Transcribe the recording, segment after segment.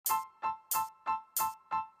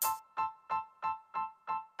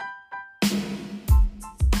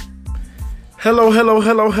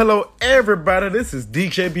Hello, everybody. This is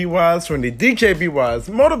DJ B Wise from the DJ B Wise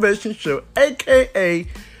Motivation Show, aka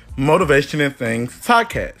Motivation and Things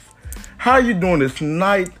Podcast. How you doing this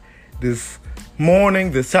night, this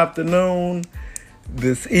morning, this afternoon,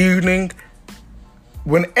 this evening?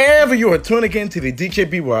 Whenever you are tuning in to the DJ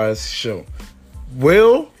B Wise Show.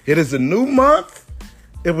 Well, it is a new month.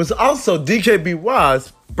 It was also DJ B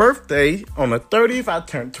Wise's birthday on the 30th. I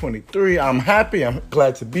turned 23. I'm happy. I'm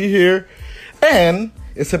glad to be here. And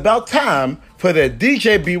it's about time for the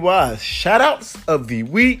DJ B Wise shout-outs of the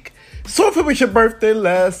week. So if it was your birthday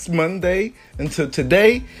last Monday until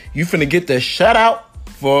today, you finna get the shout-out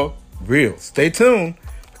for real. Stay tuned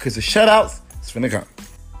because the shout-outs is finna come.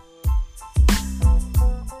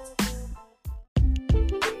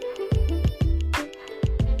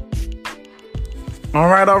 All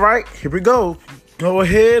right. Here we go. Go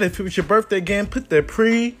ahead. If it was your birthday again, put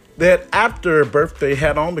that after birthday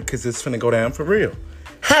hat on because it's finna go down for real.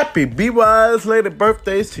 Happy B Wise later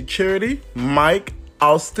birthdays to Charity, Mike,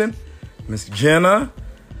 Austin, Miss Jenna,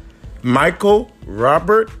 Michael,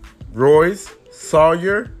 Robert, Royce,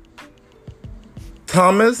 Sawyer,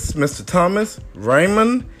 Thomas, Mr. Thomas,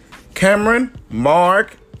 Raymond, Cameron,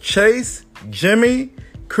 Mark, Chase, Jimmy,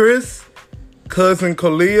 Chris, Cousin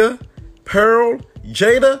Kalia, Pearl,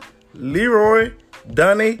 Jada, Leroy,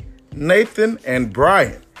 Donnie, Nathan, and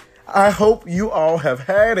Brian. I hope you all have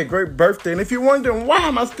had a great birthday. And if you're wondering why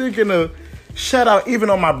am I still getting a shout out even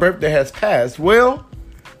though my birthday has passed, well,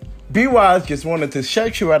 B Wise just wanted to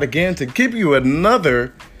shout you out again to give you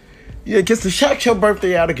another, just to shout your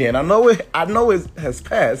birthday out again. I know it has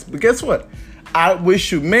passed, but guess what? I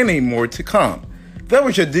wish you many more to come. That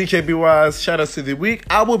was your DJ B Wise shout outs of the week.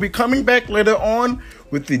 I will be coming back later on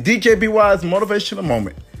with the DJ B Wise motivational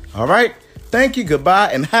moment. All right. Thank you,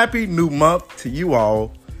 goodbye, and happy new month to you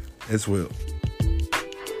all as well.